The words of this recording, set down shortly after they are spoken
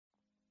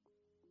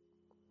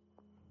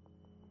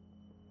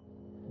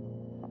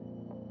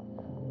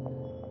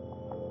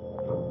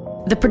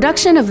The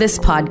production of this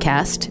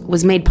podcast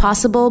was made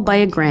possible by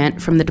a grant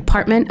from the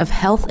Department of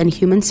Health and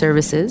Human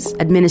Services,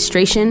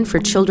 Administration for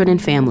Children and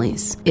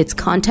Families. Its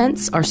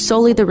contents are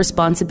solely the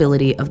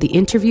responsibility of the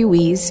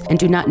interviewees and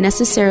do not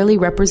necessarily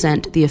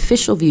represent the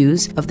official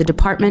views of the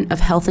Department of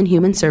Health and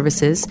Human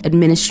Services,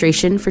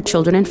 Administration for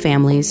Children and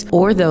Families,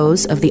 or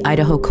those of the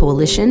Idaho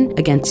Coalition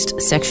Against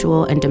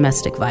Sexual and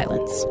Domestic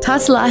Violence.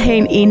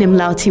 Taslahain inim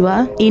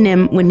lautiwa,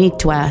 inim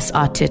waniktuas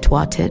atit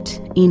watit,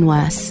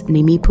 inwas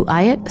nimipu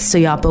ayat,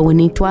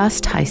 soyapa Wanitwas,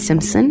 Ty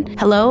Simpson.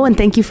 Hello, and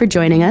thank you for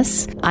joining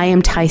us. I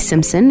am Ty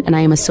Simpson, and I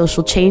am a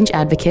social change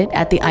advocate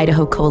at the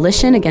Idaho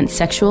Coalition Against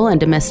Sexual and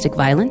Domestic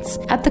Violence.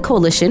 At the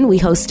Coalition, we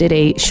hosted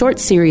a short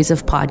series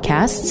of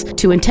podcasts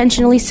to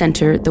intentionally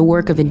center the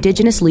work of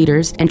Indigenous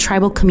leaders and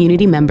tribal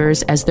community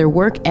members as their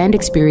work and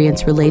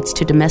experience relates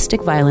to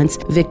domestic violence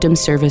victim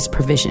service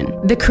provision.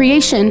 The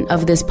creation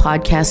of this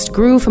podcast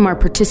grew from our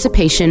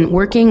participation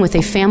working with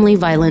a family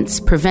violence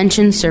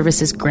prevention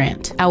services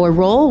grant. Our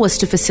role was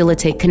to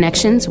facilitate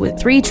connections with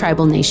 3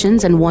 tribal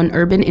nations and 1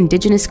 urban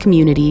Indigenous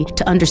community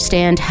to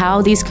understand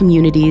how these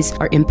communities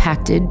are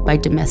impacted by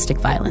domestic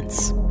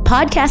violence.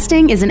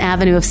 Podcasting is an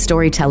avenue of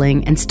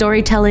storytelling, and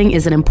storytelling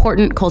is an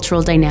important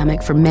cultural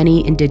dynamic for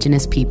many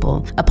Indigenous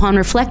people. Upon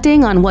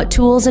reflecting on what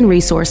tools and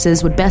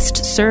resources would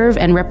best serve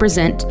and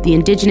represent the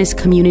Indigenous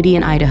community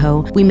in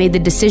Idaho, we made the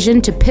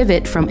decision to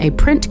pivot from a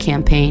print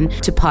campaign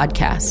to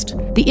podcast.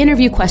 The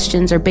interview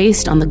questions are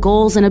based on the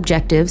goals and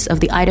objectives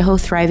of the Idaho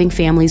Thriving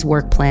Families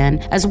Work Plan,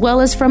 as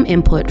well as from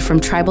input from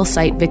Tribal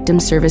Site Victim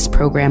Service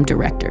Program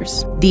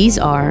directors. These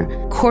are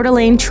Coeur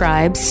d'Alene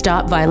Tribe's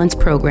Stop Violence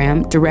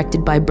Program,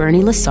 directed by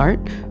Bernie Lassart,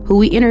 who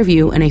we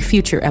interview in a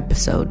future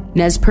episode.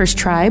 Nez Perce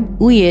Tribe,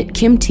 Uyit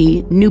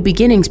Kimti New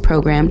Beginnings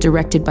Program,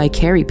 directed by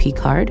Carrie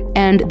Picard,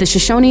 and the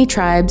Shoshone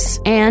Tribes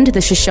and the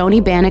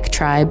Shoshone-Bannock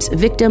Tribes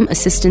Victim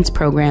Assistance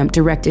Program,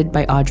 directed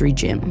by Audrey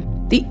Jim.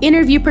 The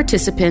interview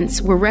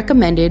participants were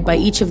recommended by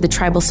each of the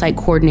tribal site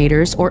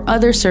coordinators or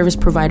other service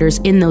providers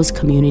in those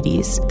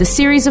communities. The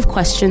series of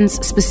questions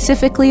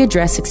specifically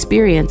address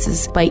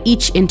experiences by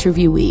each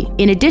interviewee.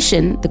 In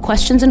addition, the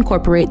questions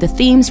incorporate the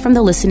themes from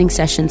the listening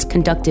sessions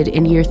conducted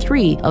in Year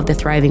 3 of the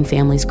Thriving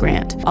Families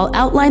Grant. I'll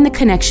outline the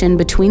connection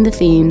between the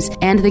themes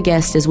and the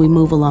guest as we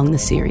move along the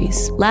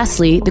series.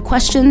 Lastly, the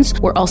questions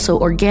were also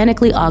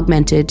organically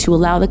augmented to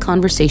allow the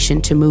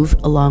conversation to move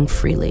along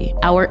freely.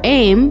 Our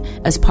aim,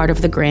 as part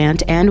of the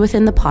grant and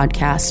within the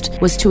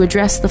podcast, was to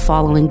address the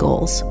following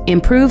goals: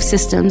 improve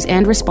systems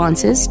and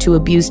responses to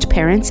abused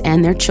parents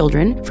and their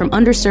children from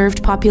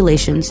underserved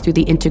populations through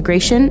the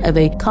integration of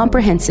a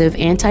comprehensive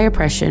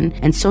anti-oppression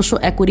and social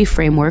equity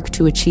framework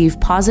to achieve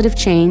positive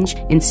change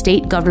in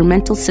state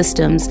governmental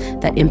systems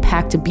that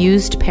impact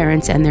abused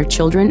parents and their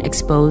children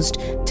exposed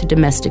to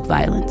domestic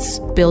violence.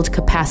 Build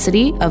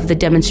capacity of the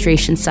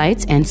demonstration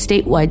sites and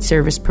statewide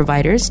service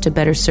providers to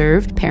better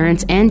serve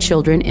parents and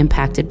children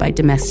impacted by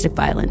domestic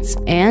violence.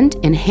 And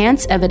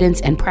enhance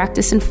evidence and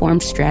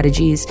practice-informed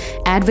strategies,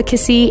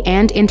 advocacy,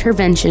 and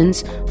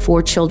interventions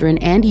for children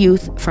and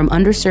youth from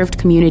underserved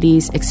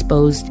communities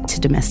exposed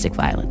to domestic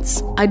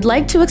violence. I'd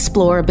like to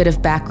explore a bit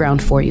of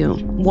background for you.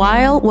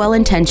 While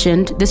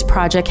well-intentioned, this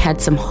project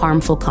had some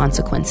harmful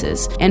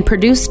consequences and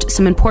produced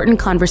some important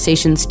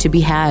conversations to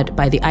be had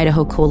by the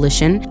Idaho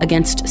Coalition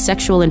Against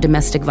Sexual and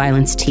Domestic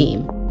Violence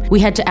team. We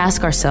had to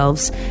ask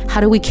ourselves,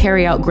 how do we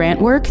carry out grant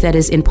work that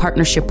is in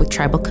partnership with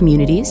tribal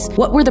communities?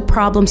 What were the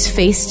problems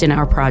faced in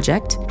our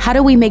project? How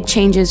do we make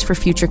changes for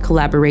future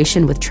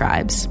collaboration with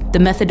tribes? The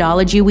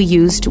methodology we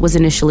used was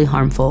initially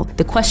harmful.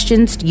 The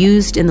questions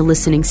used in the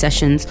listening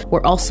sessions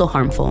were also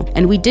harmful,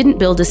 and we didn't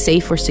build a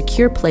safe or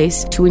secure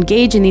place to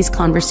engage in these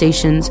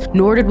conversations,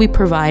 nor did we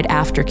provide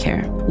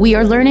aftercare. We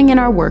are learning in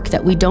our work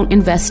that we don't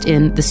invest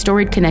in the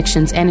storied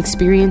connections and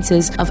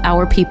experiences of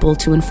our people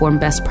to inform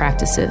best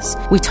practices.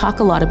 We talk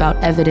a lot about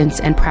evidence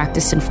and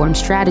practice-informed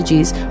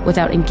strategies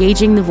without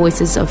engaging the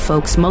voices of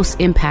folks most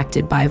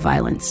impacted by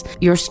violence.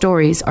 Your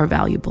stories are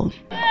valuable.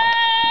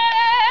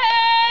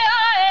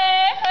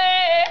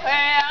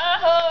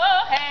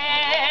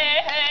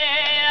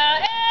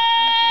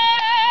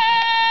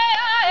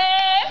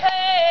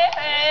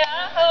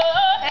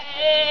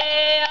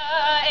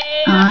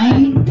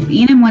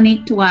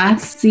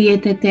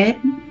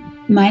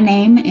 My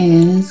name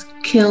is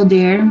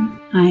Killdeer.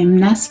 I'm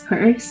Nez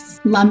Perce,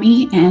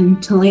 Lummi, and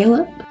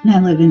Tulalip, and I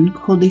live in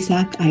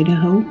Cul-de-sac,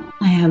 Idaho.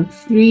 I have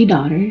 3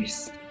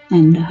 daughters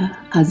and a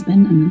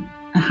husband and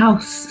a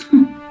house.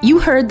 You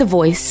heard the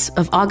voice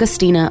of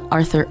Augustina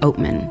Arthur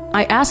Oatman.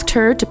 I asked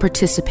her to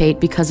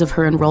participate because of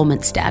her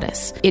enrollment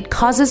status. It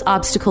causes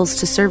obstacles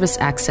to service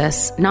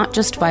access, not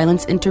just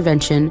violence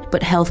intervention,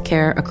 but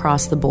healthcare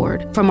across the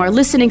board. From our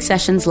listening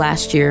sessions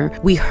last year,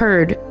 we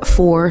heard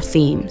 4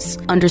 themes: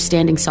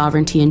 understanding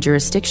sovereignty and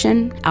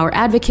jurisdiction, our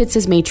advocates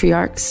as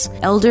matriarchs,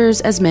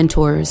 elders as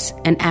mentors,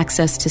 and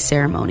access to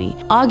ceremony.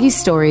 Augie's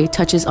story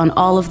touches on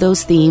all of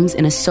those themes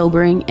in a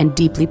sobering and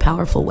deeply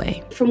powerful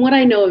way. From what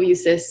I know of you,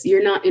 sis,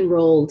 you're not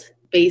enrolled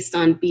based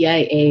on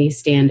BIA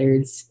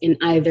standards in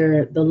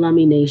either the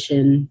Lummi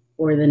Nation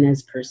or the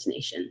Nez Perce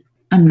Nation.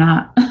 I'm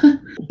not.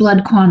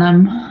 Blood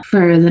quantum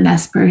for the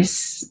Nez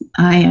Perce,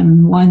 I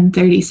am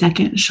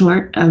 1/32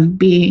 short of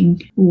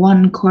being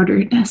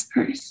 1/4 Nez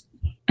Perce.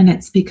 And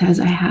it's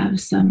because I have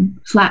some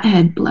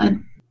flathead blood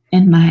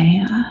in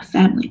my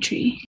family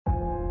tree.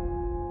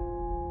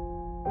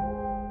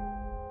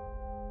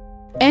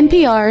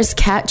 NPR's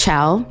Kat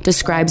Chow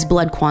describes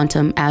blood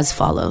quantum as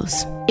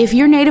follows. If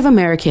you're Native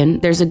American,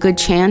 there's a good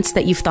chance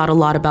that you've thought a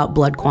lot about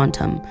blood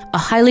quantum, a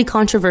highly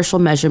controversial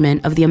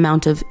measurement of the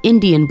amount of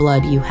Indian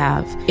blood you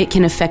have. It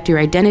can affect your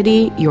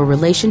identity, your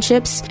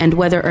relationships, and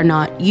whether or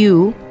not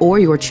you or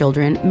your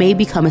children may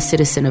become a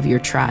citizen of your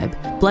tribe.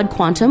 Blood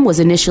quantum was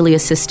initially a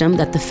system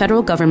that the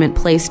federal government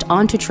placed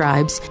onto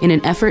tribes in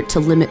an effort to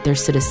limit their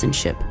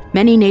citizenship.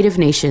 Many Native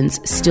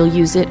nations still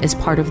use it as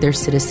part of their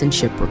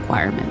citizenship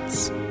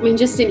requirements. I mean,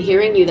 just in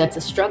hearing you, that's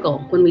a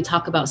struggle. When we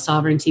talk about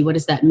sovereignty, what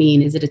does that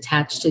mean? Is it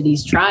attached to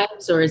these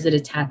tribes or is it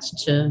attached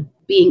to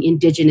being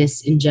indigenous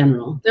in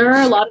general? There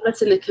are a lot of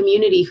us in the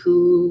community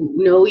who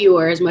know you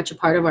are as much a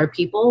part of our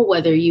people,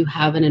 whether you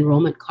have an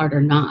enrollment card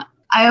or not.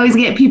 I always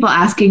get people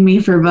asking me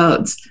for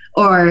votes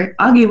or,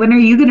 Augie, when are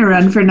you going to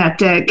run for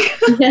NEPTIC?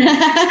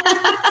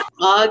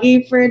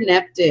 Augie for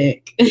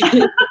NEPTIC.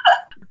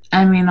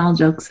 I mean, all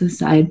jokes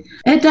aside,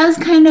 it does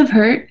kind of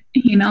hurt,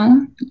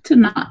 to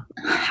not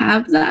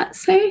have that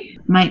say.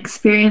 My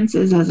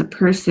experiences as a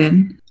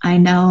person, I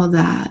know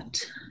that,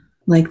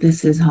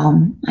 this is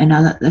home. I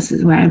know that this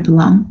is where I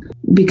belong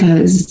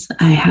because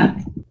I have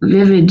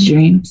vivid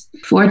dreams,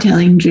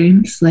 foretelling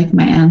dreams like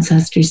my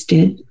ancestors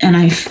did. And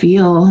I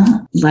feel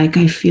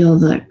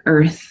the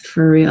earth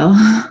for real.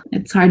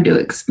 It's hard to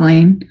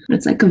explain.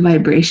 It's like a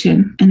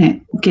vibration and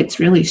it gets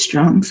really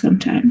strong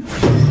sometimes.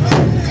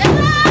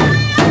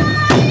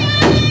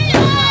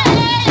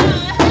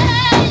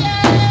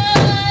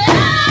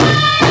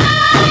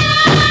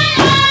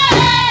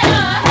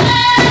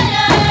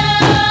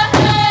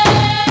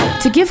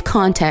 To give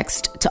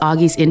context to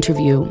Augie's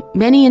interview,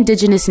 many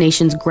Indigenous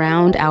nations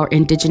ground our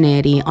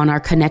indigeneity on our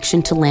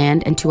connection to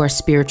land and to our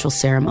spiritual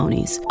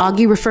ceremonies.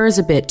 Augie refers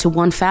a bit to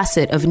one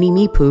facet of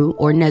Nimipu,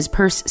 or Nez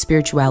Perce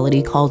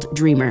spirituality, called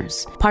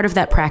dreamers. Part of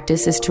that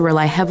practice is to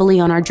rely heavily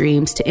on our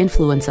dreams to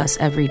influence us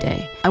every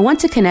day. I want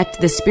to connect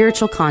this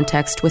spiritual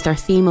context with our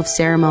theme of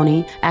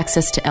ceremony,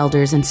 access to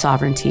elders, and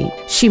sovereignty.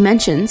 She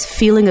mentions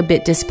feeling a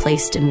bit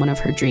displaced in one of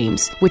her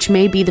dreams, which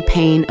may be the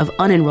pain of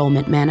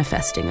unenrollment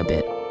manifesting a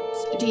bit.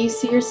 Do you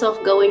see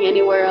yourself going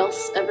anywhere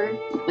else ever?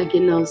 Like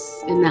in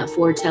that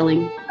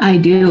foretelling? I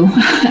do.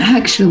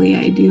 Actually,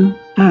 I do.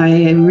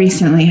 I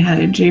recently had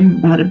a dream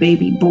about a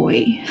baby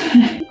boy.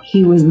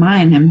 He was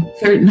mine, I'm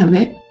certain of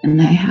it.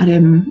 And I had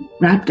him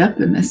wrapped up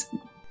in this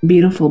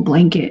beautiful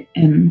blanket.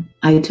 And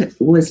I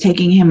was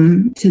taking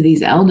him to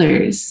these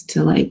elders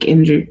to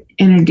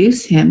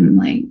introduce him,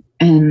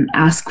 and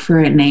ask for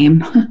a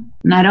name.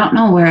 And I don't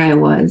know where I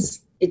was.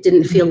 It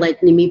didn't feel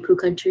like Nimipu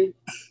country?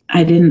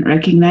 I didn't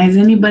recognize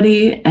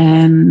anybody,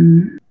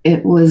 and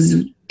it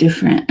was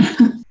different.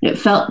 It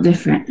felt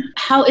different.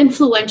 How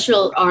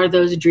influential are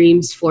those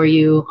dreams for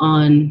you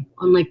on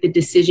the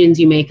decisions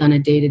you make on a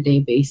day-to-day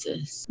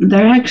basis?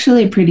 They're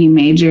actually pretty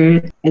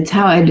major. It's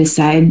how I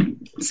decide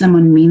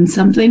someone means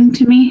something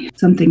to me,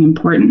 something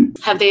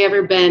important. Have they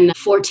ever been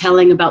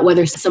foretelling about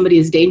whether somebody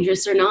is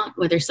dangerous or not,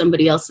 whether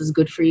somebody else is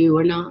good for you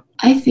or not?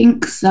 I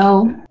think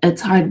so.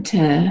 It's hard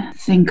to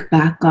think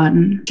back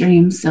on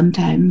dreams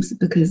sometimes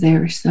because they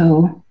were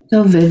so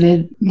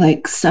vivid,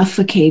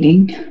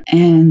 suffocating.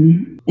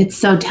 And it's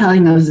so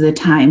telling of the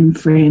time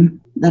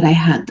frame that I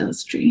had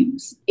those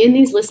dreams. In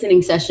these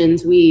listening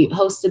sessions, we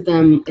hosted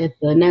them at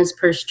the Nez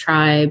Perce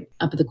tribe,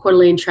 up at the Coeur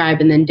d'Alene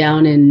tribe, and then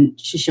down in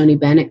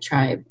Shoshone-Bannock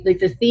tribe.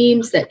 The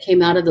themes that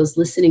came out of those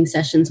listening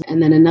sessions,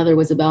 and then another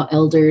was about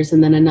elders,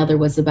 and then another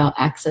was about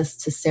access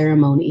to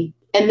ceremony.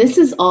 And this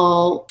is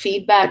all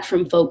feedback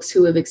from folks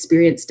who have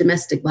experienced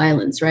domestic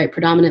violence, right?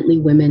 Predominantly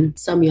women,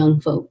 some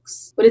young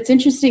folks. But it's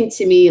interesting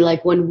to me,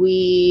 when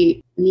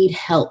we need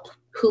help,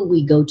 who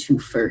we go to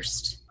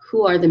first.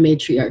 Who are the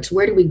matriarchs?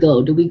 Where do we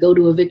go? Do we go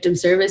to a victim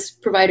service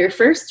provider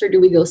first, or do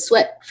we go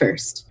sweat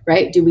first,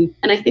 right?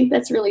 And I think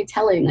that's really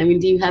telling. I mean,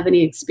 do you have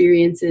any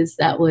experiences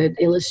that would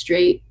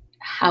illustrate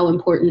how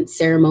important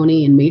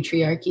ceremony and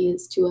matriarchy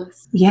is to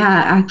us?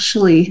 Yeah,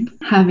 actually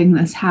having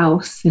this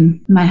house,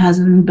 and my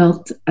husband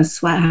built a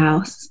sweat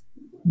house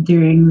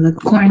during the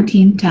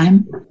quarantine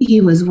time.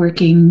 He was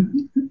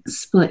working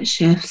split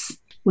shifts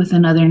with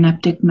another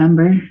NEPTIC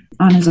member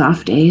on his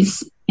off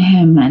days.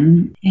 Him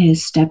and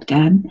his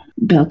stepdad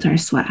built our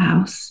sweat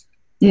house.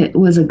 It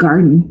was a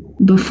garden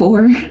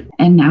before,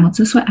 and now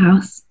it's a sweat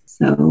house.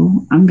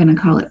 So I'm going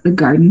to call it the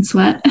garden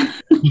sweat.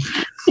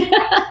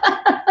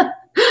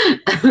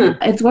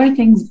 It's where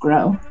things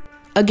grow.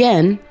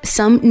 Again,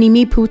 some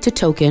Nimipu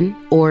Totokan,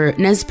 or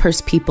Nez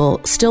Perce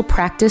people, still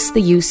practice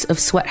the use of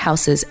sweat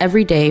houses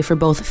every day for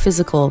both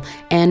physical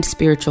and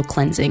spiritual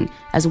cleansing,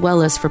 as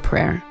well as for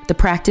prayer. The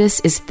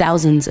practice is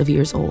thousands of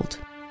years old.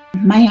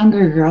 My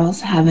younger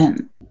girls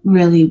haven't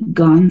really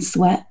gone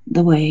sweat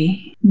the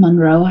way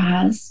Monroe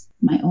has,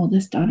 my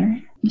oldest daughter.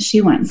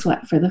 She went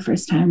sweat for the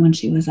first time when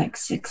she was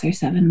 6 or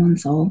 7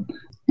 months old.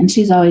 And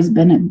she's always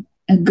been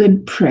a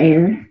good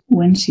prayer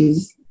when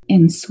she's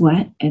in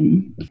sweat.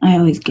 And I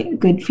always get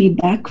good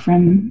feedback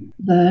from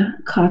the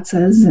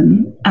Katsas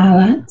and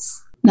Alats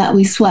that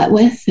we sweat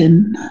with.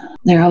 And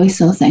they're always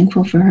so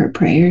thankful for her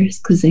prayers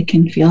because they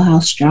can feel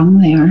how strong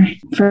they are.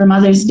 For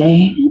Mother's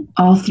Day,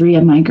 all 3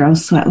 of my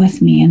girls sweat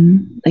with me,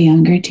 and the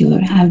younger 2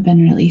 have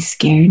been really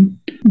scared.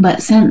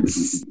 But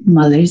since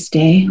Mother's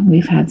Day,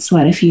 we've had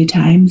sweat a few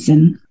times,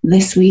 and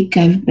this week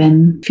I've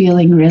been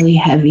feeling really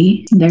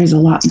heavy. There's a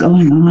lot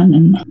going on,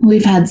 and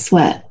we've had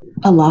sweat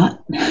a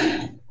lot.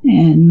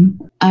 And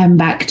I'm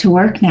back to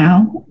work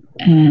now,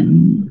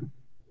 and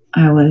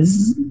I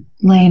was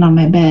laying on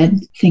my bed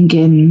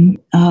thinking,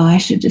 oh, I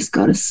should just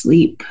go to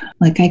sleep.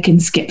 Like, I can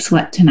skip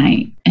sweat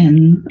tonight.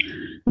 And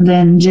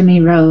then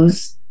Jimmy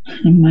Rose,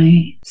 and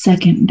my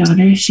second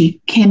daughter, she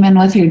came in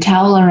with her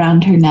towel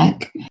around her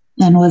neck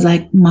and was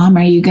like, Mom,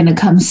 are you going to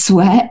come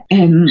sweat?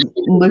 And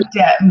looked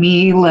at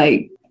me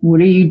like,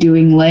 what are you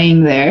doing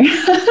laying there?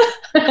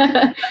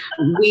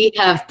 We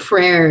have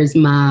prayers,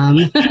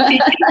 Mom.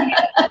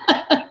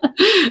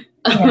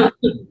 Yeah.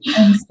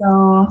 And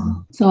so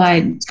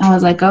I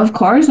was like, of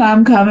course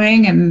I'm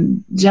coming,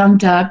 and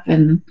jumped up,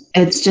 and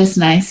it's just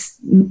nice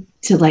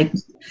to like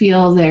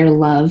feel their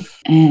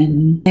love,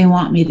 and they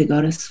want me to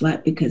go to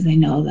sweat because they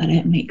know that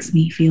it makes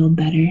me feel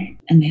better,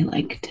 and they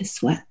like to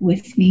sweat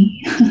with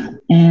me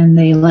and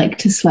they like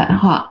to sweat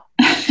hot.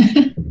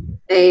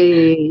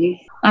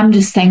 I'm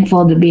just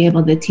thankful to be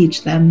able to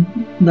teach them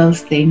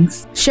those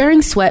things.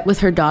 Sharing sweat with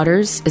her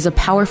daughters is a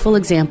powerful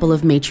example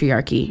of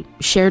matriarchy,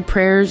 shared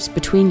prayers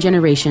between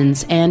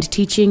generations, and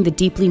teaching the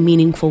deeply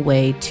meaningful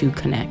way to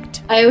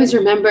connect. I always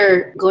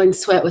remember going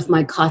sweat with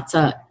my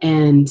Katsa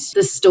and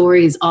the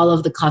stories all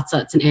of the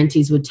Katsats and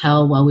aunties would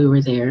tell while we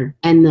were there,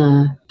 and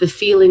the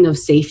feeling of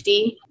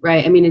safety,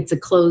 right? I mean, it's a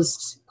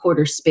closed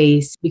quarter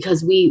space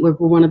because we're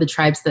one of the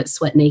tribes that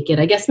sweat naked.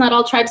 I guess not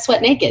all tribes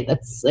sweat naked.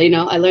 That's, I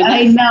learned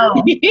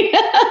that.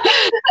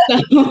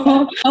 I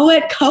know.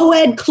 So,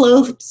 co-ed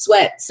clothed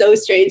sweat. So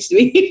strange to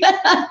me.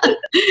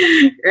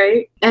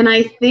 Right? And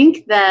I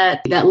think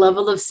that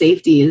level of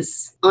safety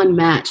is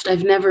unmatched.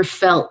 I've never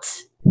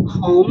felt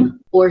home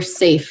or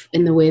safe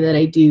in the way that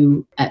I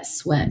do at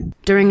Sweat.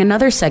 During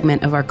another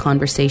segment of our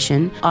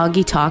conversation,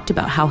 Augie talked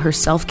about how her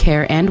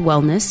self-care and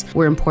wellness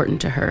were important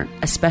to her,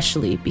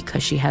 especially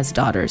because she has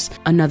daughters.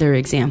 Another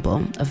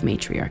example of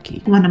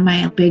matriarchy. One of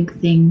my big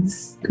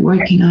things,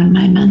 working on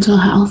my mental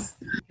health,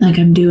 like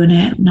I'm doing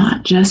it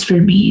not just for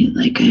me,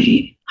 like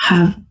I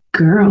have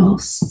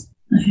girls,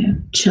 I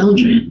have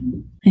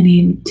children. I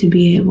need to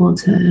be able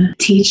to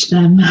teach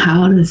them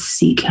how to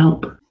seek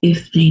help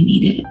if they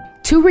need it.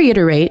 To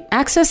reiterate,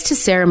 access to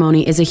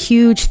ceremony is a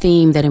huge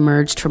theme that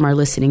emerged from our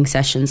listening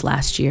sessions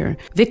last year.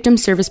 Victim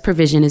service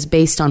provision is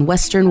based on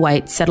Western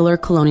white settler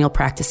colonial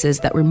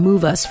practices that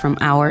remove us from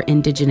our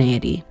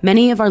indigeneity.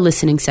 Many of our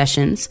listening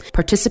sessions,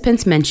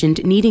 participants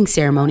mentioned needing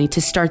ceremony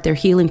to start their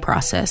healing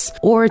process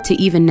or to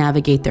even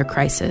navigate their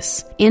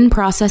crisis.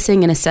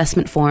 In-processing and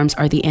assessment forms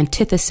are the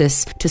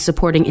antithesis to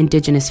supporting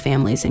Indigenous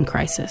families in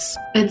crisis.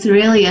 It's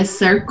really a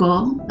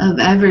circle of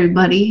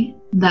everybody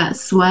that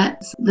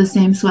sweats the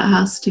same sweat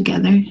house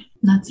together.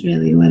 That's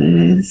really what it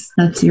is.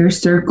 That's your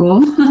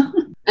circle.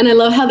 And I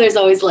love how there's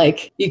always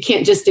like, you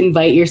can't just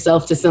invite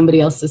yourself to somebody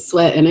else's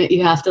sweat in it.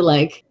 You have to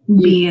like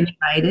be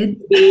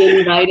invited,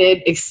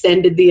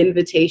 extended the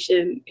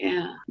invitation.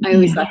 Yeah. I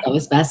always thought that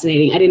was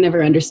fascinating. I didn't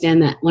ever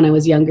understand that when I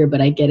was younger, but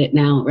I get it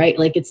now, right?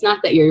 Like, it's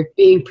not that you're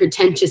being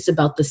pretentious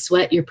about the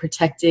sweat, you're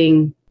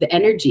protecting the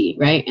energy,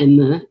 right? And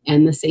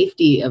the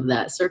safety of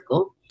that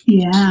circle.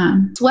 Yeah.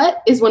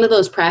 Sweat is one of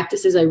those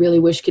practices I really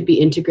wish could be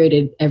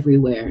integrated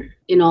everywhere.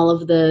 In all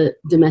of the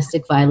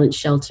domestic violence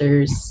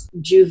shelters,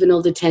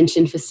 juvenile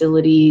detention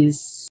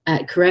facilities,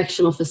 at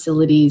correctional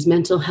facilities,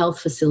 mental health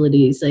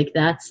facilities. Like,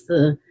 that's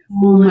the...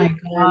 Oh my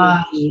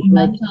gosh.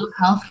 Mental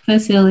health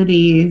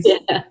facilities.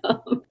 Yeah.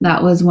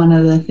 That was one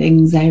of the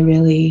things I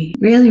really,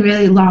 really,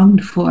 really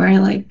longed for.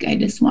 Like, I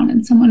just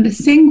wanted someone to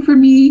sing for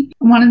me.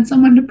 I wanted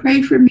someone to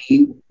pray for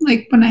me.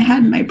 Like when I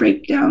had my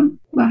breakdown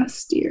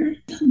last year.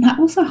 That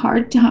was a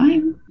hard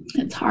time.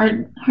 It's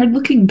hard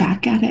looking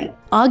back at it.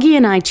 Augie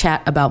and I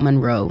chat about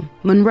Monroe.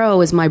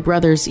 Monroe is my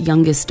brother's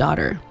youngest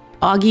daughter.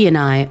 Augie and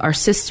I are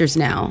sisters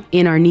now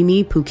in our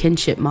Nimipu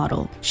kinship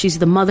model. She's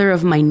the mother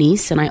of my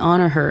niece, and I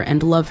honor her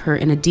and love her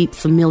in a deep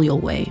familial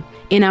way.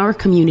 In our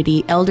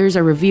community, elders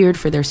are revered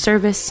for their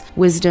service,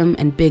 wisdom,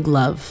 and big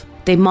love.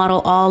 They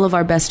model all of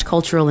our best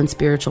cultural and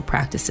spiritual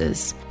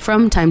practices.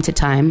 From time to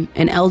time,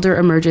 an elder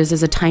emerges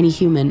as a tiny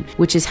human,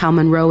 which is how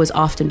Monroe is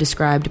often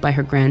described by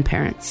her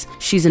grandparents.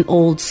 She's an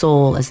old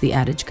soul, as the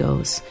adage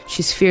goes.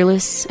 She's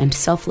fearless and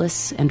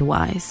selfless and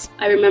wise.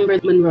 I remember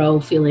Monroe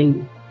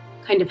feeling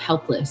kind of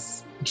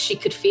helpless. She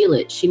could feel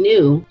it. She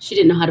knew. She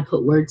didn't know how to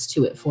put words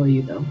to it for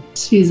you, though.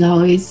 She's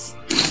always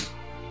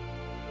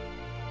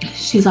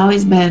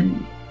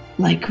been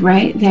like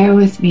right there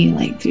with me,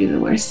 like through the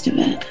worst of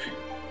it.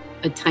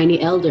 A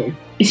tiny elder.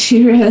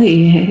 She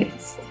really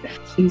is.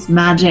 She's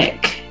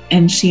magic,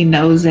 and she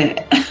knows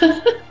it.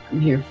 I'm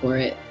here for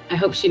it. I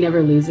hope she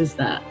never loses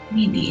that.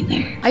 Me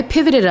neither. I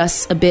pivoted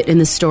us a bit in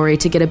the story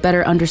to get a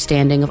better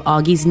understanding of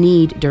Augie's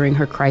need during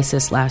her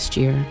crisis last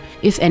year.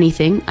 If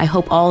anything, I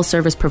hope all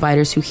service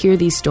providers who hear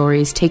these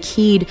stories take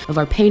heed of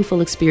our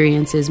painful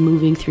experiences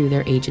moving through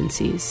their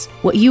agencies.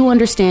 What you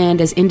understand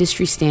as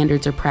industry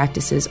standards or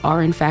practices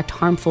are in fact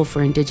harmful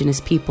for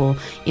Indigenous people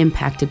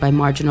impacted by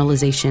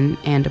marginalization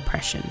and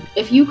oppression.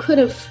 If you could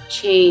have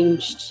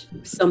changed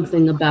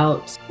something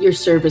about your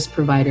service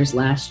providers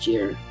last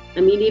year, I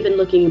mean, even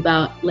looking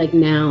about like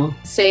now,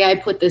 say I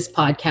put this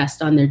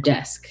podcast on their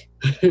desk.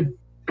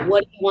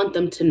 What do you want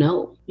them to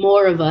know?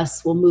 More of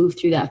us will move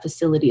through that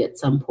facility at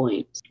some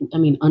point. I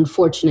mean,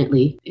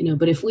 unfortunately,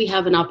 but if we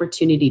have an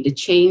opportunity to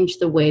change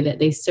the way that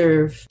they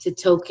serve to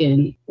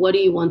token, what do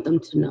you want them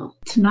to know?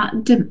 To not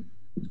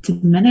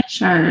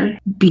diminish our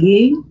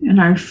being and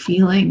our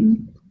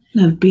feeling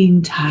of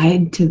being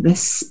tied to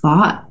this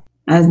spot.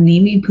 As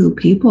Nimiipuu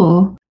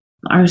people,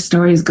 our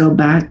stories go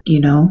back,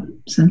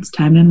 since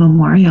time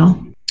immemorial.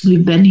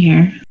 We've been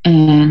here.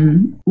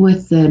 And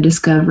with the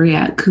discovery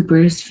at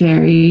Cooper's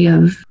Ferry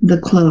of the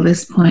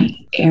Clovis Point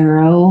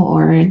arrow,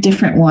 or a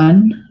different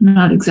one, I'm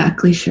not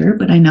exactly sure,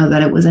 but I know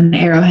that it was an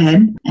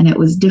arrowhead and it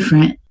was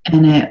different.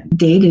 And it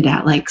dated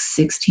at like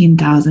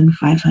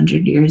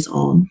 16,500 years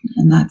old.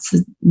 And that's a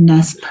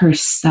Nez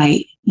Perce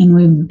site. And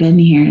we've been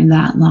here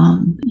that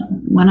long.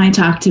 When I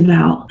talked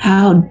about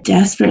how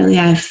desperately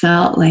I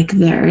felt like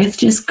the earth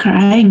just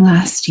crying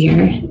last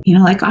year,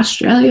 like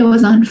Australia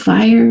was on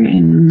fire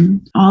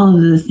and all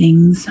of the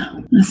things,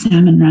 the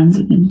salmon runs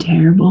have been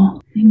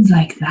terrible, things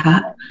like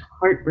that.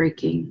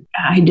 Heartbreaking.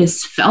 I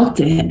just felt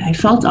it. I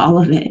felt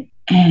all of it.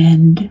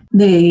 And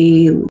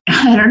they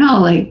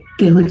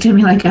looked at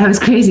me like I was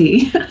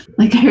crazy.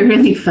 Like I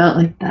really felt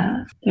like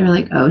that. They were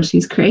like, oh,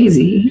 she's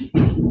crazy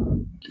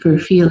for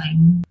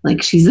feeling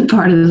like she's a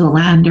part of the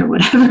land or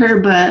whatever.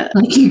 But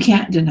like, you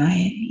can't deny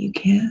it. You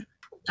can't.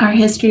 Our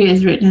history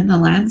is written in the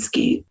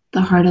landscape,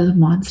 the heart of the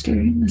monster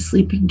and the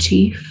sleeping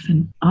chief,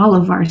 and all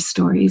of our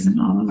stories and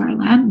all of our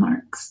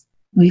landmarks.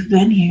 We've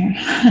been here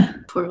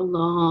for a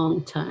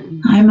long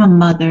time. I'm a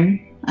mother.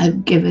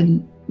 I've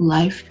given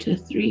life to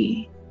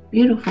 3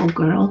 beautiful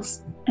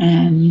girls,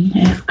 and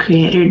if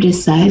Creator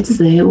decides,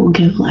 they will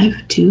give life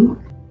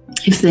to,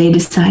 if they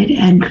decide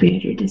and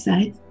Creator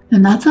decides.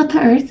 And that's what the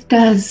earth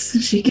does.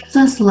 She gives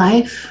us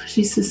life.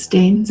 She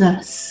sustains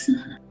us.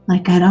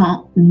 Like, I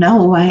don't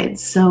know why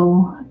it's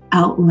so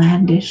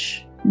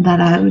outlandish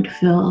that I would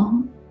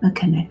feel a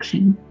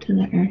connection to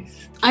the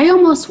earth. I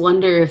almost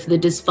wonder if the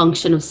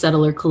dysfunction of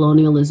settler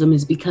colonialism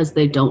is because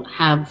they don't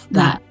have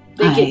that.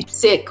 They get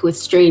sick with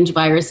strange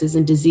viruses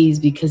and disease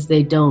because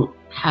they don't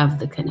have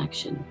the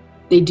connection.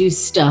 They do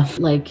stuff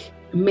like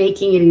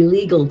making it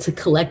illegal to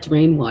collect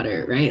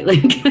rainwater, right?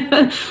 Like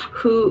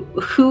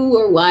who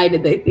or why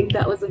did they think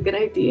that was a good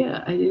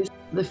idea?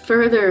 The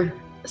further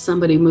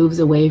somebody moves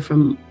away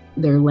from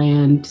their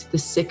land, the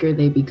sicker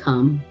they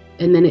become.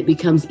 And then it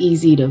becomes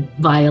easy to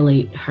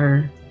violate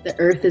her. The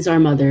earth is our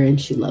mother and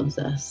she loves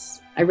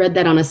us. I read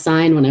that on a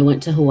sign when I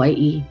went to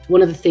Hawaii.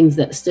 One of the things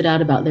that stood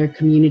out about their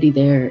community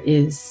there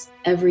is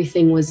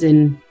everything was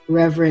in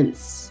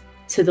reverence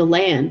to the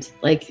land.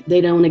 Like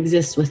they don't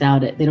exist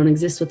without it. They don't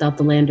exist without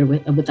the land or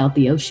without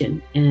the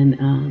ocean.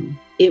 And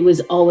it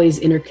was always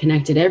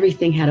interconnected.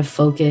 Everything had a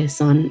focus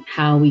on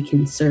how we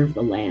can serve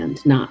the land,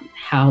 not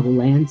how the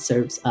land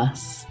serves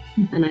us.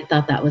 And I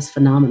thought that was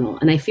phenomenal.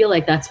 And I feel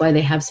like that's why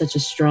they have such a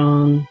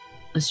strong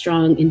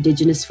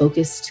Indigenous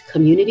focused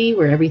community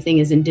where everything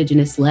is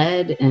Indigenous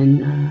led.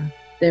 And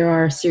there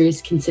are serious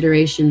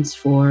considerations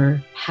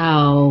for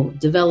how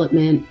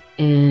development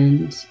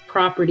and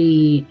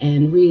property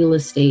and real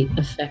estate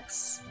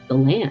affects the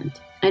land.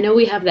 I know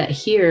we have that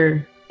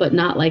here, but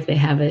not like they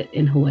have it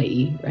in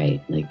Hawaii,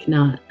 right? Like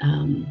not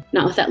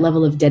with that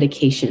level of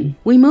dedication.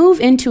 We move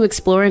into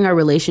exploring our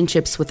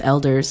relationships with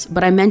elders,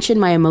 but I mentioned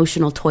my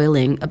emotional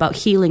toiling about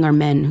healing our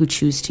men who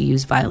choose to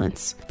use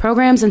violence.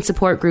 Programs and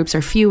support groups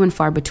are few and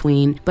far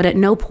between, but at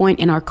no point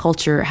in our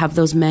culture have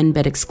those men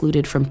been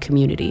excluded from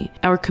community.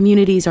 Our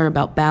communities are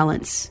about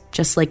balance,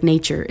 just like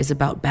nature is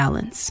about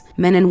balance.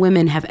 Men and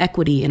women have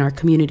equity in our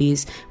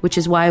communities, which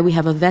is why we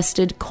have a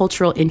vested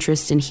cultural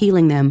interest in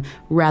healing them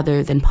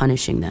rather than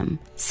punishing them.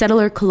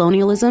 Settler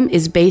colonialism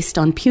is based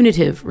on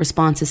punitive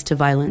responses to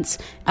violence.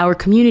 Our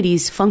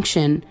communities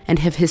function and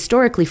have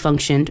historically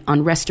functioned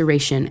on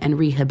restoration and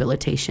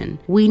rehabilitation.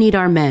 We need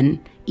our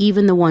men,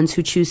 even the ones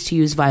who choose to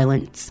use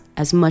violence,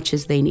 as much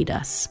as they need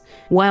us.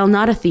 While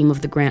not a theme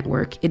of the grant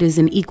work, it is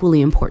an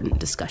equally important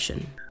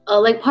discussion.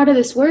 Part of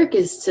this work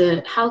is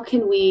to how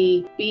can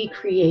we be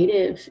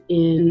creative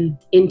in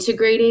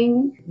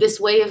integrating this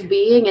way of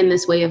being and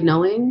this way of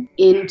knowing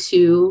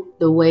into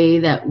the way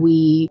that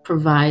we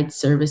provide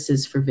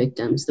services for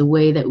victims, the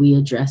way that we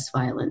address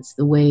violence,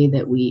 the way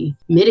that we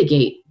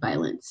mitigate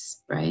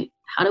violence, right?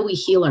 how do we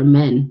heal our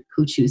men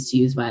who choose to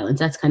use violence?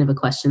 That's kind of a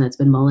question that's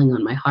been mulling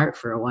on my heart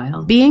for a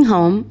while. Being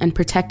home and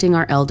protecting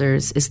our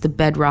elders is the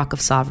bedrock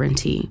of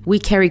sovereignty. We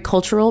carry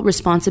cultural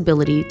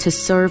responsibility to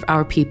serve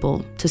our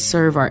people, to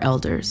serve our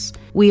elders.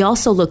 We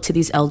also look to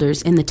these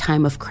elders in the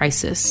time of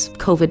crisis,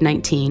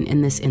 COVID-19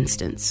 in this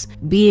instance.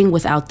 Being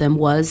without them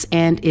was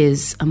and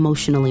is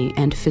emotionally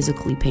and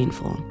physically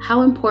painful.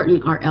 How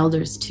important are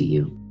elders to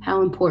you?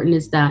 How important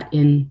is that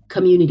in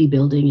community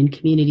building and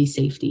community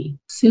safety?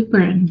 Super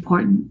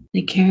important.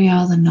 They carry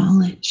all the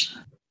knowledge.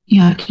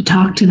 You have to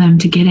talk to them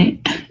to get it.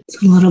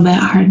 It's a little bit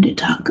hard to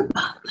talk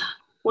about that.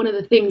 One of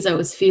the things I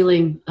was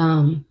feeling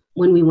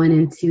when we went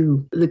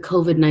into the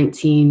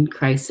COVID-19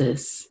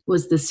 crisis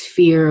was this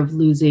fear of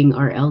losing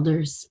our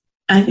elders.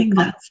 I think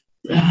that's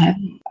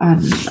heavy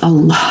on a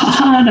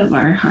lot of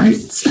our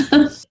hearts.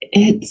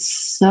 It's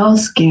so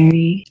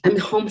scary. I'm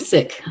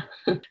homesick.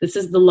 This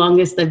is the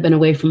longest I've been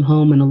away from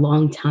home in a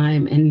long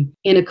time. And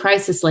in a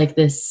crisis like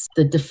this,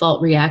 the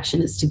default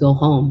reaction is to go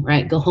home,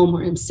 right? Go home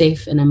where I'm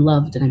safe and I'm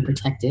loved and I'm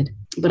protected.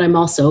 But I'm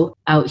also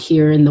out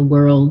here in the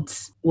world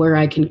where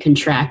I can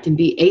contract and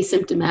be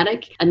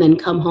asymptomatic and then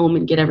come home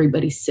and get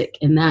everybody sick.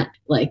 And that,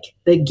 like,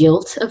 the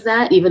guilt of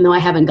that, even though I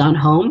haven't gone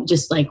home,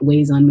 just like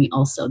weighs on me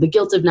also. The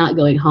guilt of not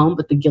going home,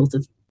 but the guilt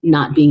of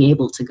not being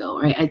able to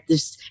go, right?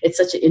 It's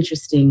such an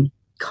interesting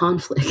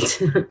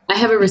conflict. I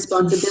have a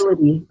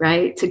responsibility,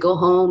 right, to go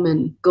home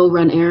and go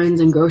run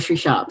errands and grocery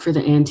shop for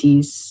the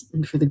aunties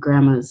and for the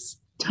grandmas.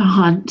 To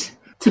hunt,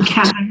 to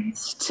gather,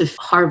 to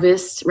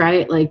harvest,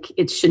 right? Like,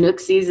 it's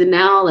Chinook season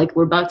now, like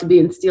we're about to be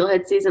in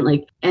steelhead season,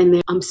 like, and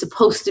then I'm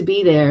supposed to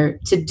be there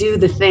to do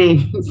the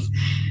things,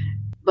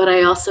 but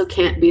I also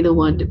can't be the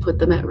one to put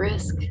them at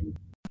risk.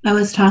 I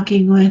was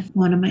talking with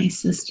one of my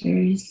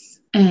sisters,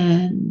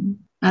 and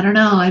I don't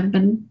know, I've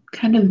been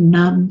kind of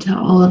numb to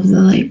all of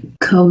the like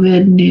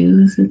COVID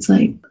news. It's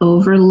like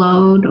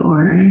overload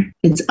or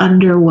it's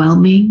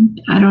underwhelming.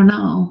 I don't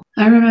know.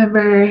 I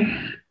remember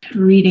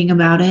reading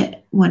about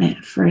it when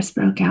it first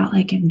broke out,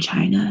 like in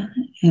China.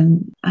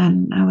 And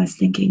I was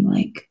thinking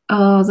like,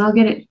 oh, they'll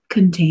get it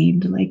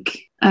contained. Like,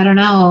 I don't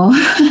know.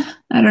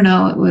 I don't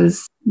know. It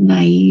was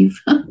naive.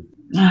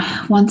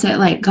 Once it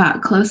like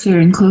got closer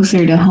and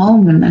closer to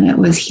home, and then it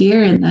was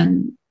here, and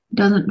then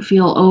doesn't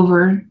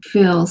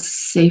feel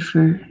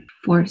safer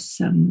for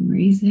some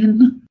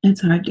reason.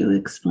 It's hard to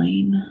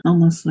explain.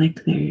 Almost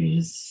like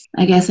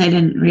I guess I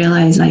didn't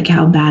realize like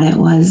how bad it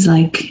was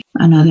like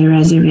on other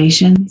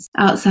reservations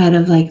outside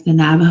of like the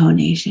Navajo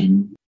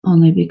Nation,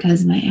 only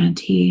because my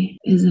auntie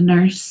is a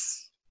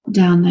nurse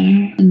down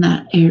there in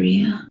that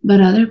area. But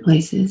other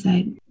places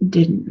I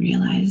didn't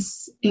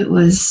realize it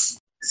was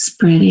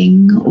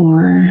spreading,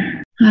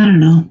 or I don't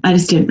know. I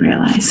just didn't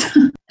realize.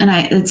 And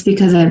it's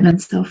because I've been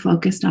so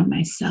focused on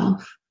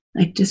myself,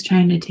 like just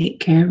trying to take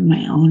care of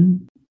my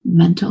own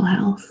mental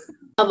health.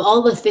 Of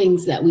all the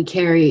things that we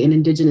carry in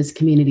Indigenous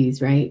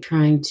communities, right?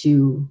 Trying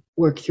to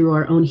work through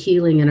our own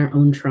healing and our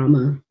own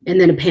trauma. And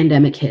then a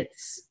pandemic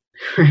hits,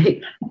 right?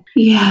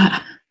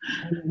 Yeah.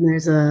 And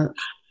there's a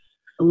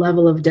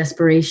level of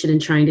desperation in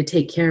trying to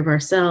take care of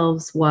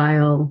ourselves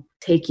while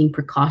taking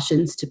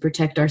precautions to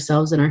protect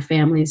ourselves and our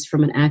families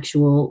from an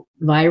actual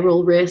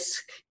viral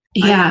risk.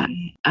 Yeah,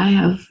 I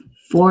have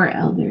 4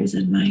 elders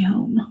in my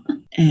home,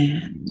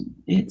 and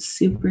it's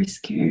super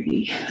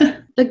scary.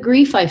 The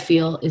grief I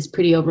feel is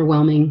pretty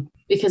overwhelming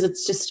because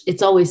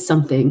it's always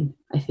something,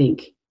 I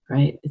think,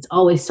 right? It's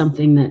always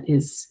something that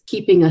is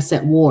keeping us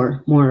at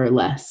war, more or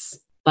less.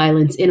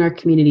 Violence in our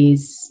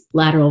communities,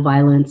 lateral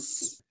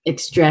violence,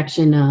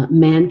 extraction,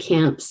 man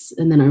camps,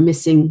 and then our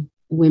missing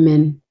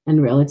women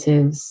and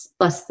relatives,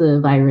 plus the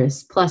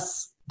virus,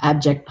 plus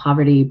abject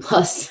poverty,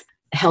 plus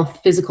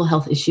physical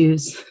health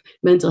issues,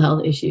 mental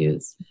health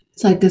issues.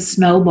 It's like a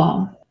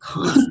snowball.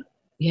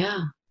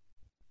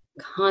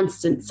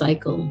 Constant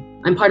cycle.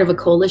 I'm part of a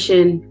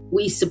coalition.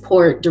 We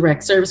support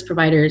direct service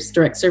providers.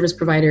 Direct service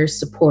providers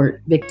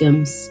support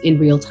victims in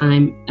real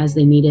time as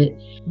they need it.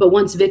 But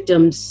once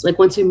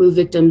we move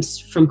victims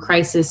from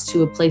crisis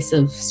to a place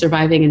of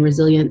surviving and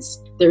resilience,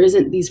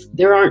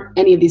 there aren't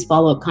any of these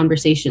follow-up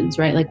conversations,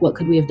 right? Like, what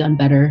could we have done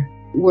better?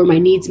 Were my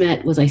needs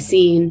met? Was I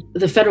seen?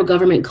 The federal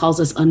government calls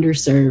us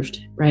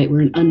underserved, right?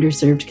 We're an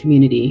underserved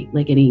community,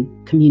 like any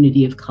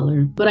community of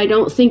color. But I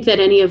don't think that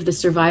any of the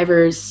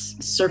survivors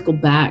circle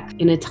back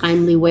in a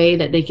timely way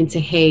that they can say,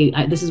 hey,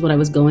 this is what I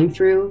was going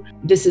through.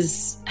 This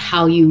is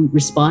how you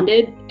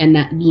responded. And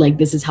that, like,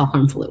 this is how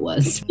harmful it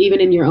was. Even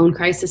in your own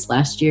crisis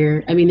last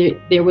year, I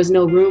mean, there was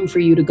no room for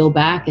you to go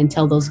back and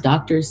tell those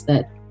doctors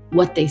that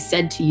what they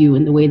said to you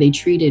and the way they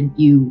treated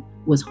you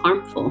was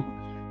harmful.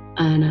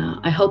 And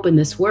I hope in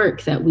this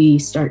work that we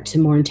start to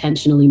more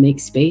intentionally make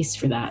space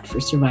for that, for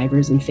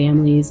survivors and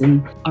families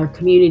and our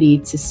community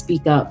to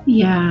speak up.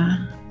 Yeah.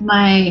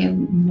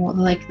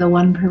 The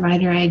one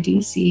provider I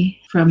do see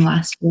from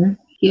last year,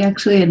 he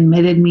actually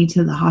admitted me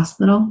to the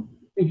hospital.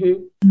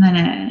 Mm-hmm. And then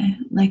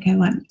I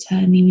went to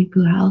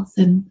Nimipu Health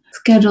and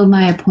scheduled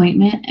my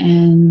appointment,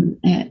 and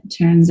it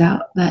turns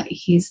out that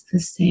he's the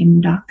same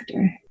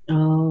doctor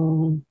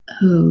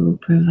who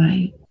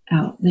provide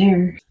out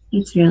there.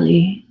 It's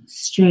really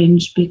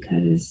strange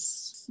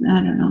because, I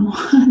don't know,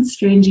 it's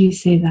strange you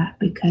say that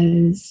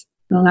because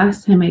the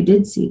last time I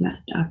did see that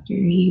doctor,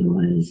 he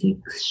was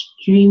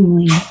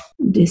extremely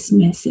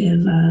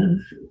dismissive of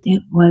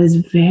it, was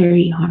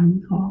very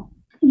harmful.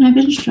 And I've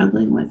been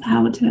struggling with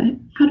how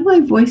do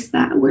I voice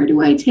that? Where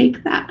do I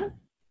take that?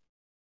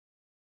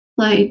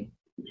 Like,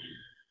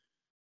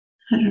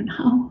 I don't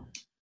know.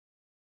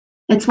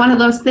 It's one of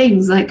those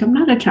things, like, I'm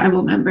not a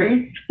tribal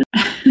member.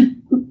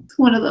 It's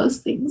one of those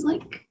things,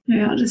 like,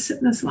 maybe I'll just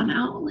sit this one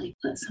out, like,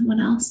 let someone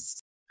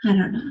else, I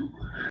don't know.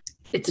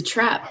 It's a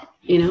trap,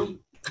 you know?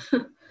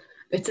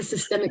 It's a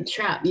systemic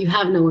trap. You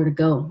have nowhere to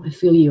go. I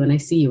feel you and I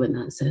see you in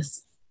that,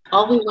 sis.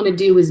 All we want to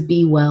do is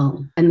be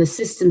well. And the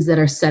systems that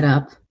are set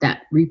up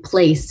that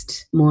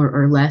replaced more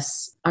or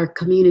less our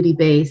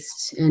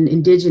community-based and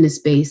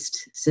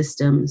indigenous-based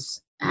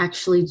systems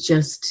actually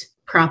just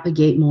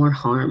propagate more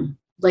harm.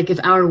 Like if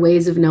our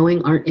ways of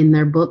knowing aren't in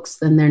their books,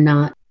 then they're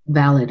not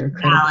valid or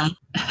credible.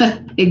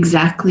 Valid.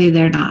 Exactly,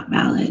 they're not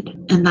valid.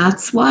 And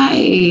that's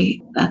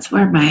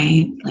where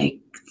my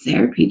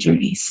therapy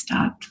journey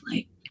stopped.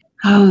 Like,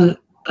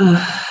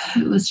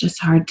 it was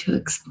just hard to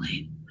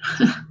explain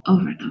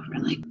over and over,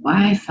 like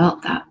why I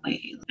felt that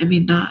way. I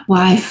mean, not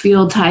why I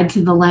feel tied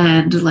to the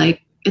land.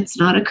 Like, it's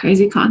not a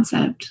crazy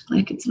concept.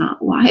 Like, it's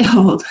not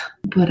wild.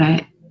 But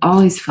I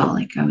always felt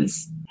like I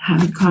was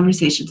having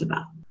conversations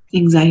about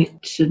things I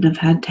shouldn't have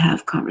had to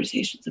have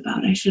conversations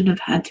about. I shouldn't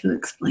have had to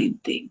explain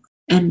things.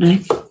 And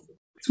it's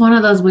one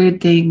of those weird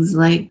things,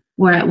 like,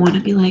 where I want to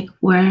be like,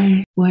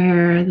 where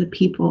are the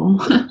people,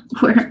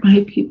 where are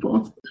my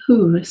people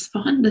who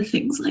respond to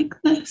things like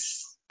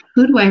this?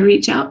 Who do I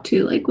reach out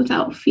to, like,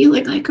 without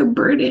feeling like a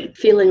burden?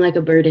 Feeling like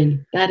a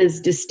burden. That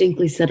is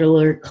distinctly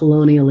settler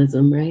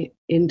colonialism, right?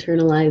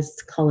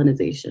 Internalized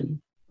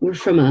colonization. We're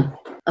from a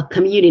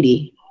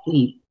community.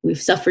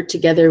 We've suffered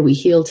together, we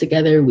heal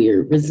together,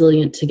 we're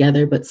resilient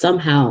together, but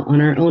somehow on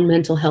our own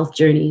mental health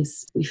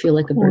journeys, we feel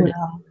like a burden.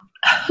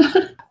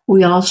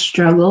 We all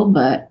struggle,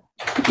 but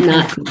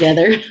not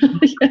together.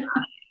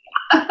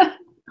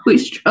 We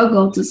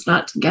struggle, just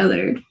not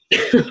together.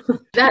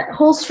 That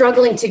whole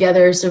struggling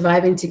together,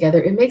 surviving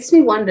together, it makes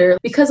me wonder,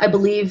 because I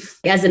believe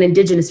as an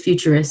indigenous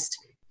futurist,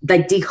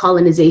 like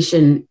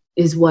decolonization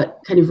is what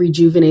kind of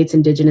rejuvenates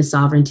indigenous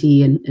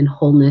sovereignty and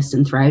wholeness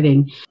and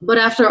thriving. But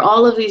after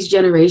all of these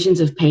generations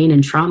of pain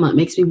and trauma, it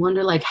makes me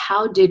wonder, like,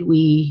 how did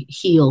we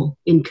heal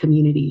in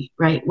community,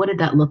 right? What did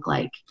that look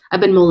like? I've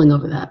been mulling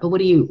over that, but what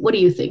do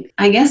you think?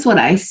 I guess what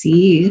I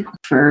see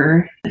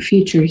for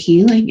future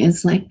healing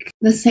is like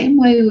the same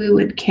way we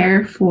would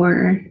care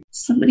for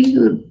somebody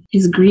who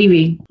is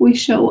grieving. We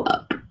show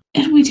up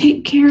and we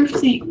take care of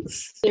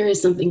things. There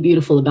is something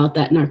beautiful about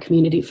that in our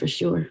community for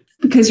sure.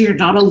 Because you're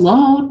not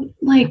alone.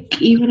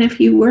 Like, even if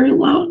you were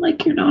alone,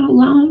 like, you're not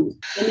alone.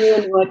 And there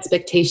are no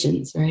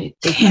expectations, right?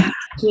 They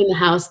clean the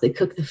house, they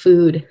cook the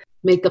food,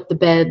 make up the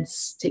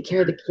beds, take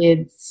care of the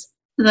kids.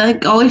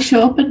 Like, always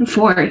show up in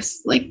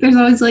force. Like, there's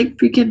always like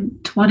freaking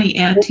 20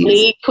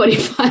 aunties.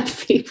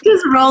 25 people.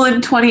 Just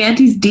rolling 20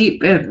 aunties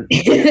deep, and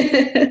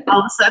all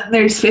of a sudden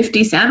there's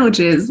 50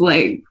 sandwiches.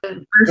 Like,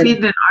 we're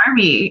feeding an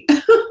army.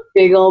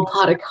 Big old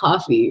pot of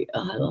coffee.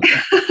 Oh, I love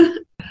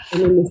that.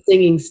 And then the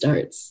singing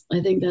starts. I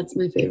think that's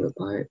my favorite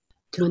part.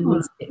 When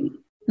we sing.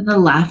 And the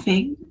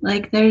laughing.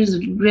 Like,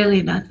 there's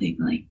really nothing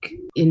like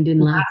Indian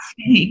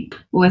laughing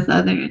with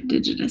other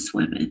indigenous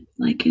women.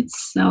 Like,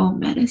 it's so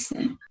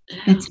medicine.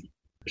 It's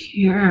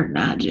pure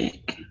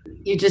magic.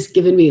 You've just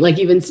given me, like,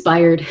 you've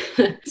inspired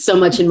so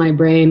much in my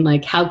brain.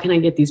 Like, how can I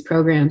get these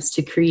programs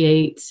to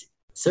create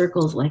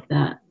circles like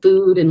that?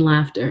 Food and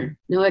laughter.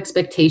 No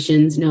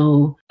expectations,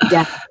 no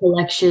data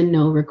collection,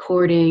 no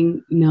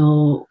recording,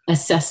 no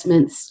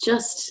assessments.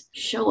 Just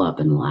show up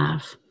and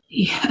laugh.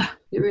 Yeah.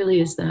 It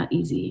really is that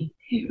easy.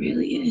 It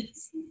really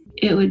is.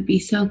 It would be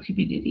so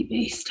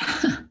community-based.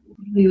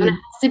 And it has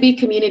to be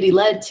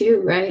community-led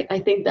too, right? I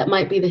think that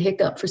might be the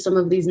hiccup for some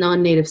of these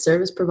non-native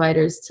service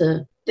providers.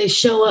 They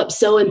show up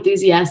so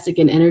enthusiastic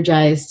and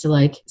energized to,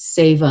 like,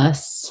 save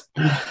us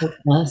and help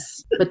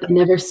us, but they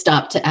never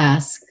stop to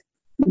ask,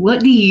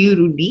 what do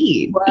you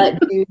need? What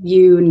do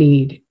you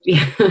need?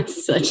 Yeah,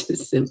 such a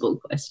simple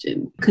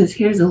question. Because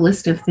here's a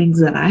list of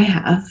things that I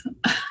have.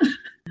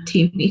 Do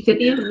you need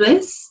any of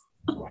this?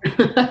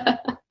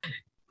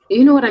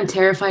 You know what I'm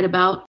terrified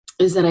about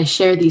is that I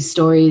share these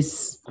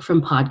stories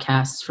from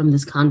podcasts, from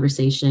this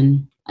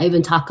conversation. I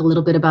even talk a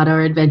little bit about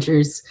our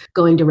adventures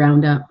going to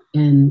Roundup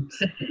and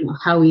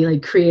how we,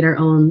 like, create our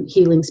own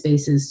healing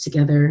spaces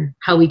together,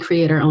 how we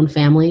create our own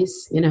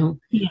families,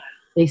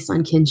 based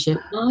on kinship.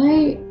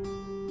 I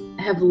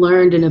have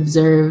learned and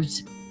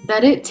observed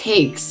that it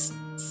takes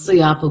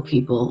Suyapo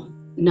people,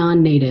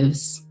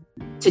 non-natives,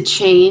 to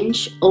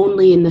change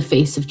only in the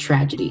face of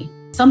tragedy.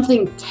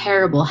 Something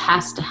terrible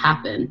has to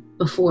happen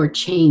before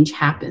change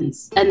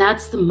happens. And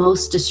that's the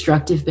most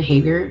destructive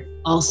behavior,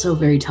 also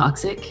very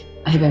toxic,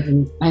 I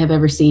have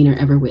ever seen or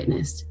ever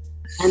witnessed.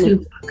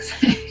 And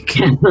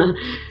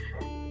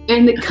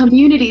and the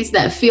communities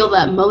that feel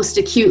that most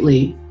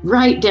acutely,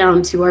 right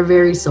down to our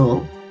very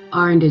soul,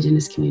 are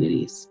Indigenous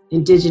communities,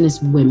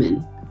 Indigenous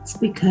women? It's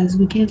because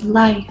we give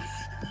life.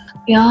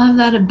 We all have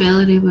that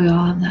ability. We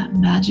all have that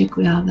magic.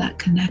 We all have that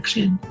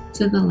connection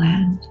to the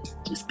land.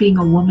 Just being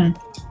a woman,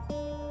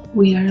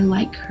 we are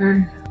like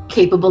her.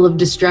 Capable of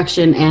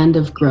destruction and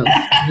of growth.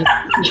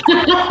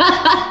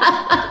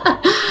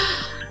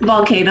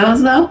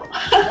 Volcanoes, though?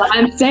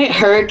 I'm saying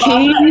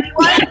hurricanes.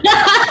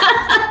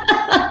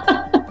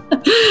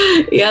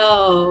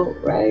 Yo,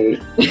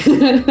 right.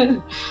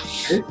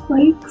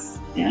 Earthquakes?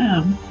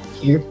 Yeah.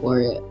 Here for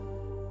it.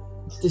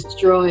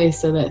 Destroy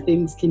so that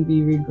things can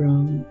be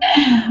regrown.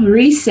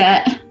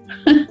 Reset.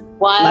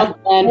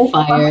 Wildland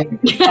fire.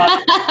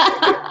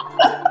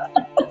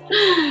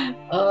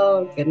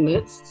 Oh,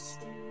 goodness.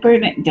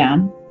 Burn it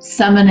down.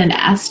 Summon an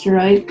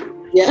asteroid.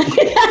 Yeah.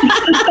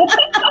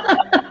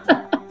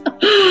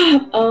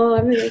 Oh,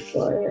 I'm here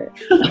for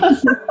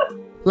it.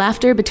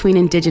 Laughter between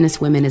Indigenous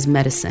women is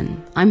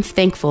medicine. I'm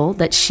thankful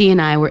that she and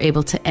I were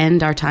able to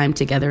end our time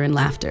together in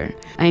laughter.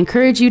 I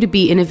encourage you to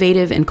be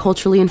innovative and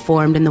culturally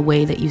informed in the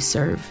way that you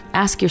serve.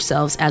 Ask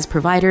yourselves, as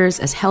providers,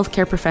 as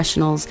healthcare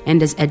professionals,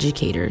 and as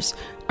educators,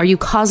 are you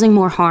causing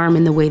more harm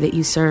in the way that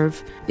you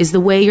serve? Is the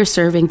way you're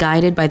serving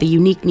guided by the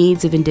unique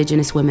needs of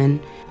Indigenous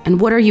women?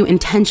 And what are you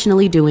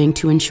intentionally doing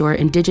to ensure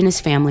Indigenous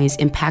families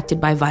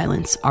impacted by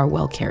violence are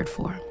well cared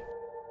for?